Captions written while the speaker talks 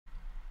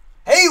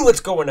What's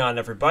going on,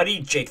 everybody?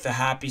 Jake the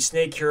Happy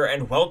Snake here,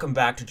 and welcome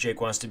back to Jake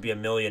Wants to Be a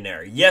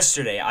Millionaire.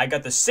 Yesterday, I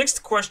got the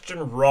 6th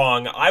question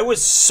wrong. I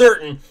was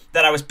certain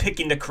that I was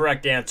picking the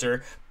correct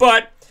answer,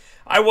 but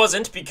I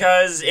wasn't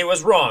because it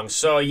was wrong.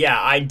 So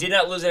yeah, I did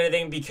not lose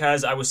anything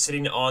because I was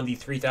sitting on the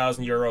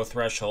 3,000 euro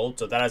threshold.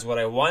 So that is what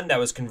I won. That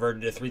was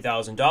converted to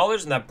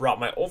 $3,000, and that brought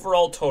my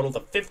overall total to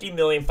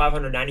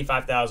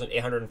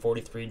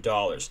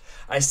 $50,595,843.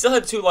 I still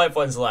had 2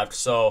 lifelines left,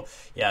 so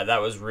yeah,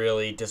 that was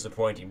really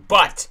disappointing.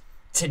 But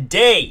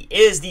today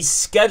is the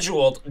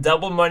scheduled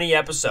Double Money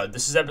episode.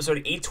 This is episode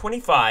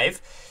 825.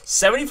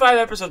 75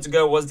 episodes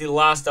ago was the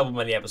last Double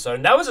Money episode,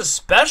 and that was a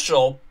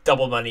special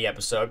Double Money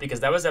episode because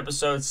that was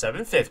episode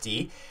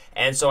 750,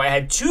 and so I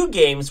had 2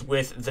 games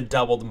with the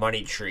doubled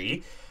money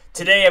tree.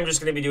 Today I'm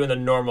just going to be doing the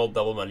normal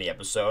Double Money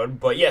episode,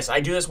 but yes, I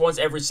do this once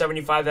every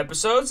 75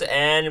 episodes,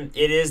 and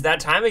it is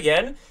that time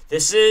again.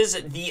 This is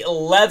the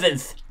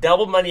 11th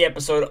Double Money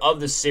episode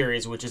of the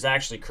series, which is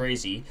actually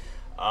crazy.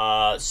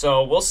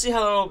 So we'll see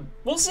how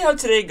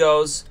today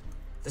goes.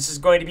 This is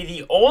going to be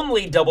the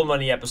only Double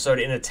Money episode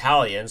in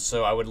Italian,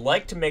 so I would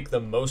like to make the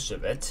most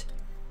of it,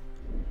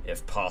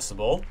 if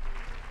possible.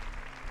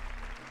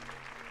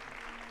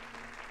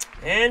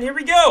 And here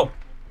we go.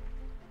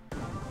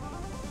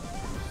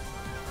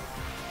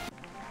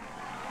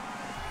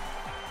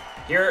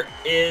 Here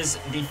is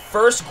the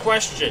first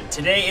question.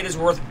 Today it is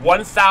worth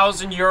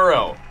 1,000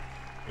 euro.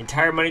 The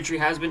entire money tree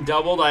has been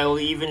doubled. I will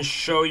even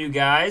show you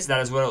guys.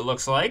 That is what it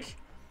looks like.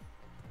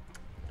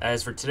 That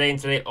is for today and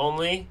today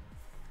only.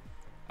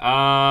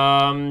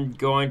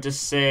 Going to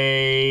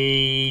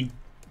say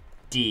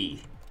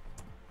D.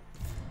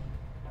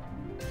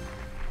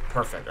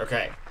 Perfect.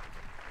 Okay.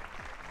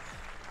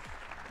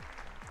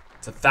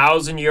 It's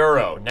 1,000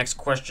 euro. Next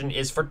question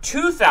is for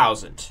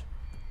 2,000.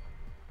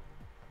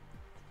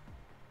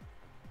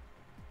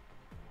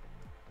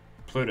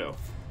 Pluto.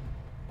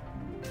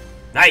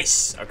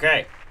 Nice.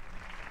 Okay.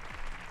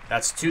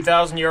 That's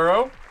 2,000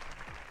 euro.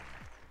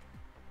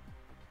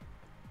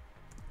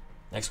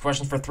 Next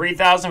question for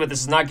 3,000, but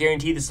this is not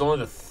guaranteed. This is only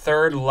the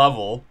 3rd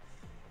level.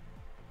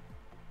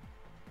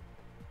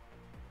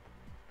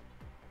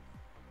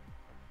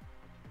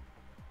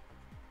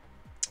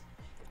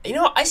 You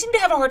know, I seem to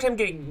have a hard time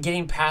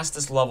getting past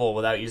this level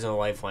without using a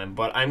lifeline,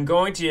 but I am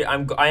going to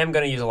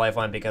use a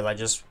lifeline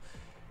because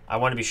I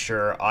want to be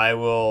sure. I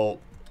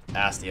will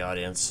ask the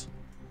audience.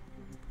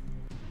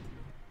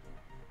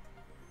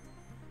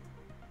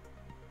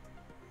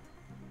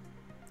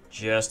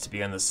 Just to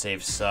be on the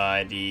safe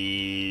side,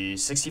 the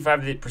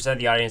 65% of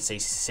the audience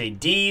say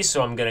D,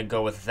 so I'm gonna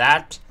go with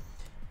that.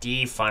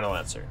 D, final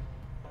answer.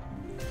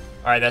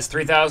 All right, that's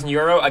 3,000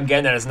 euro.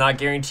 Again, that is not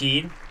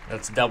guaranteed.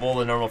 That's double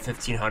the normal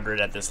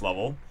 1,500 at this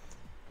level.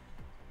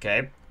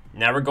 Okay,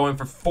 now we're going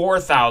for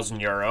 4,000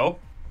 euro.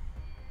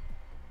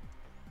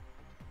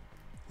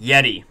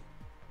 Yeti.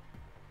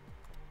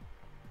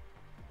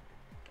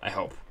 I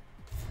hope.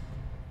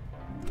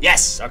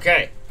 Yes.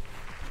 Okay.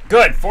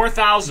 Good.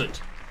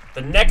 4,000. The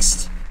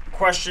next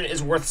question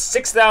is worth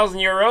 6,000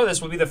 euro.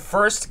 This will be the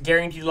first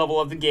guaranteed level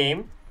of the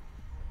game.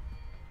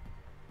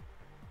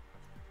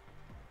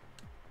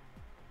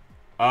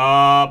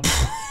 Wow,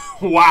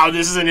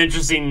 this is an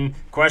interesting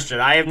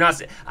question. I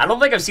don't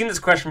think I've seen this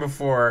question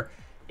before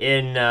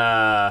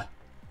I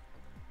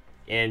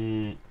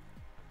don't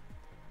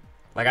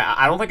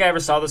think I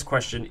ever saw this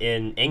question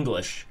in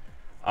English.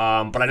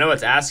 But I know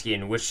it's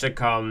asking which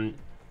sitcom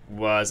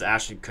was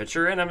Ashton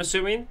Kutcher in, I'm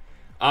assuming.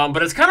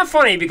 But it's kind of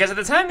funny because at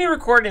the time of me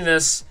recording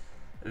this,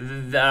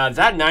 that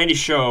 90s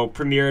show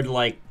premiered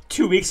like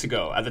 2 weeks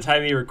ago. At the time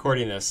of me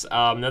recording this,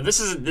 now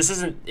this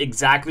isn't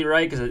exactly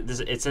right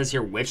because it says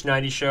here which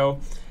 90s show,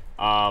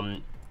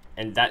 and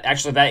that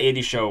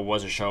 80s show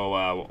was a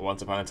show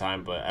once upon a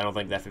time, but I don't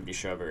think that 50s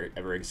show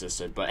ever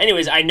existed. But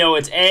anyways, I know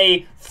it's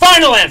a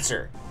final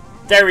answer.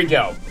 There we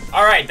go.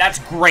 All right, that's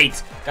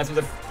great. Got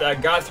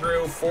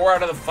through 4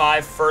 out of the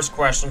 5 first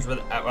questions with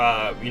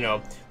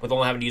with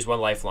only having to use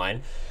 1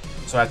 lifeline.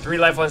 So I have 3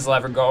 lifelines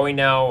left. We're going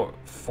now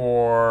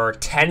for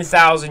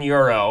 10,000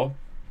 euro.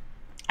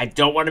 I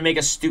don't want to make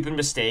a stupid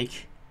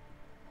mistake.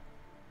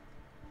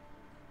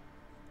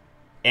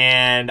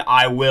 And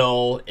I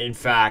will, in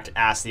fact,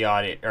 ask the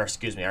audience, or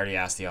excuse me, I already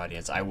asked the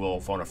audience. I will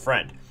phone a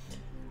friend.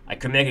 I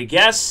could make a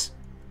guess,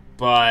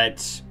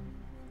 but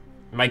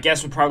my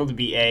guess would probably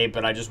be A,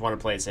 but I just want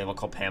to play it safe. I'll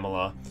call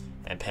Pamela,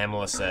 and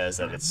Pamela says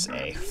that it's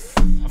A.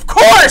 Of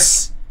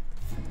course!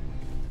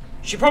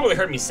 She probably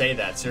heard me say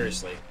that,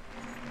 seriously.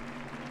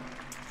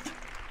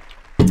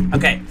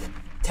 Okay,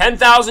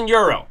 10,000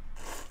 euro.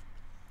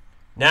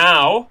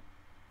 Now,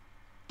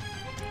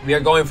 we are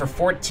going for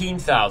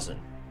 14,000.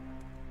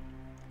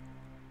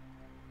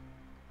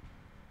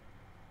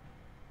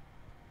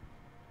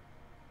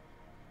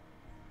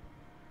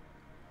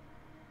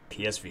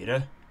 PS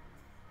Vita?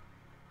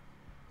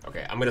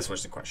 Okay, I'm going to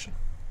switch the question.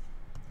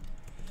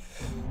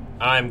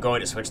 I'm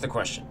going to switch the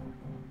question.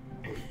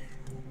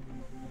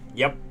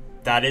 Yep,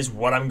 that is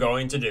what I'm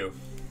going to do.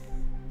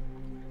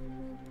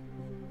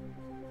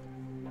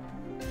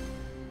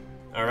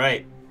 All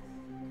right.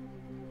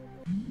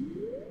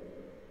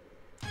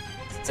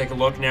 take a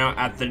look now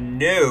at the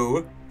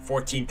new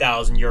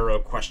 14,000 euro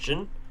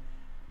question.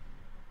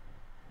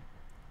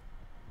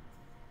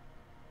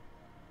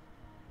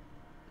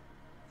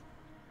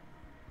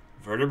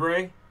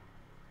 Vertebrae?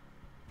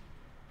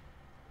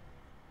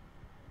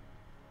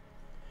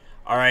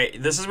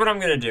 Alright, this is what I'm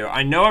going to do.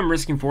 I know I'm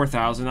risking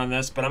 4,000 on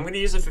this, but I'm going to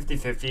use a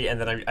 50-50,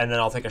 and then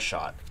I'll take a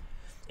shot.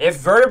 If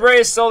vertebrae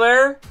is still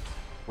there,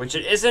 which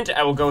it isn't,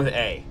 I will go with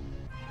A.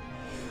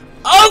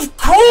 Of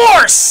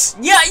course!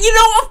 Yeah, you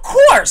know, of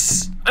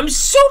course! I'm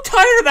so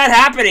tired of that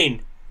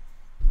happening.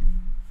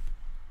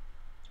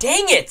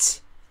 Dang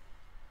it!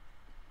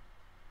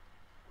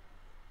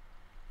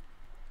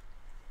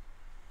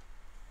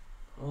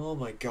 Oh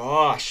my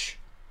gosh.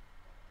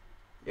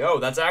 Yo,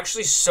 that's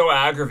actually so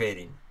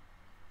aggravating.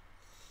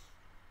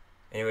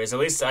 Anyways, at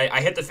least I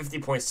hit the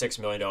 $50.6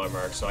 million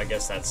mark, so I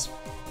guess that's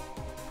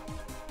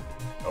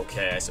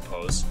okay, I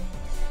suppose.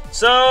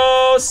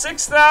 So,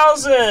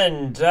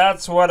 6,000!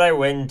 That's what I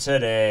win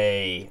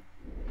today.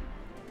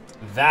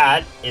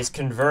 That is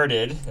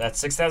converted, that's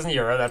 6,000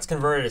 euro, that's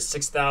converted to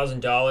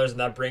 $6,000, and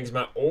that brings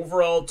my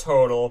overall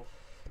total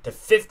to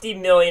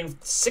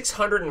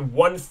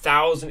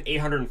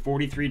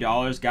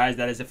 $50,601,843. Guys,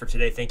 that is it for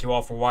today. Thank you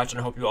all for watching.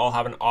 I hope you all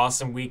have an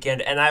awesome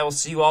weekend, and I will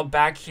see you all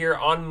back here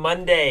on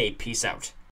Monday. Peace out.